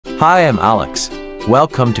Hi, I'm Alex.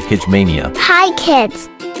 Welcome to Kidzmania. Hi kids!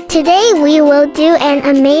 Today we will do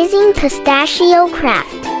an amazing pistachio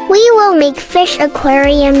craft. We will make fish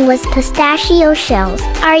aquarium with pistachio shells.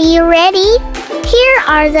 Are you ready? Here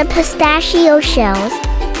are the pistachio shells.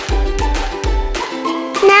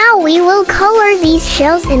 Now we will color these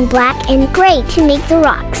shells in black and gray to make the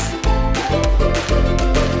rocks.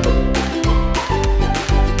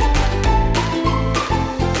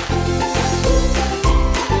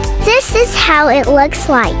 This is how it looks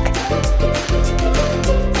like.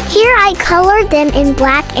 Here I colored them in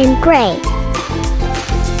black and gray.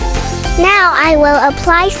 Now I will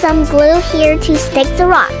apply some glue here to stick the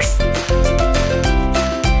rocks.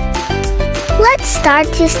 Let's start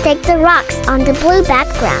to stick the rocks on the blue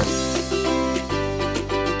background.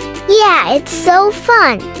 Yeah, it's so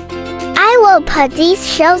fun! I will put these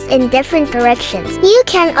shells in different directions. You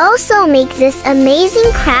can also make this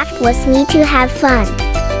amazing craft with me to have fun.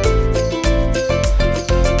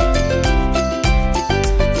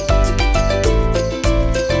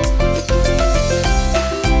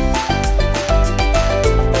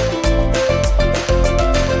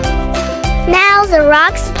 Now the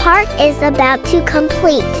rocks part is about to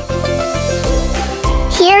complete.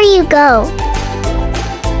 Here you go.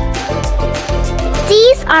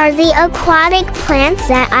 These are the aquatic plants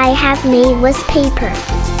that I have made with paper.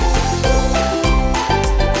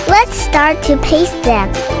 Let's start to paste them.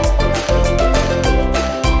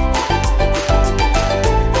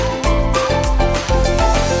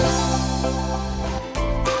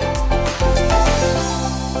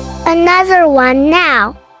 Another one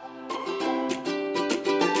now.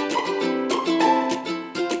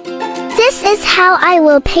 This is how I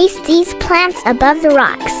will paste these plants above the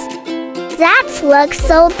rocks. That looks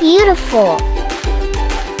so beautiful.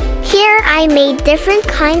 Here I made different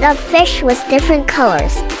kind of fish with different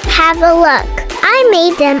colors. Have a look. I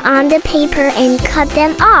made them on the paper and cut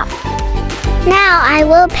them off. Now I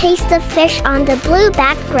will paste the fish on the blue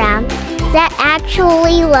background that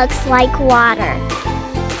actually looks like water.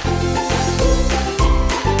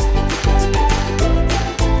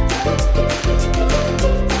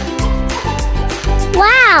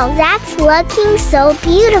 Wow, that's looking so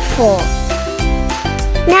beautiful.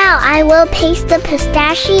 Now I will paste the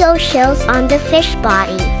pistachio shells on the fish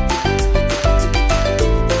body.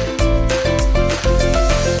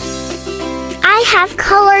 I have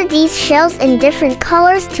colored these shells in different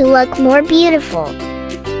colors to look more beautiful.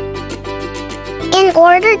 In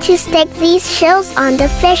order to stick these shells on the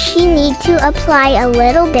fish, you need to apply a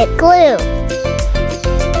little bit glue.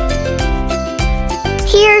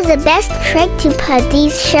 Here, the best trick to put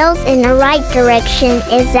these shells in the right direction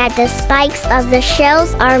is that the spikes of the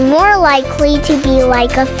shells are more likely to be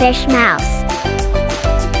like a fish mouth.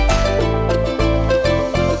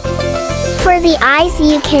 For the eyes,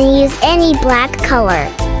 you can use any black color.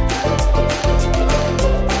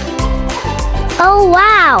 Oh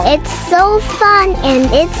wow, it's so fun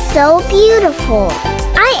and it's so beautiful.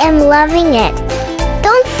 I am loving it.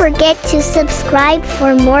 Don't forget to subscribe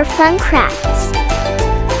for more fun crafts.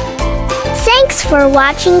 Thanks for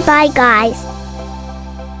watching. Bye guys.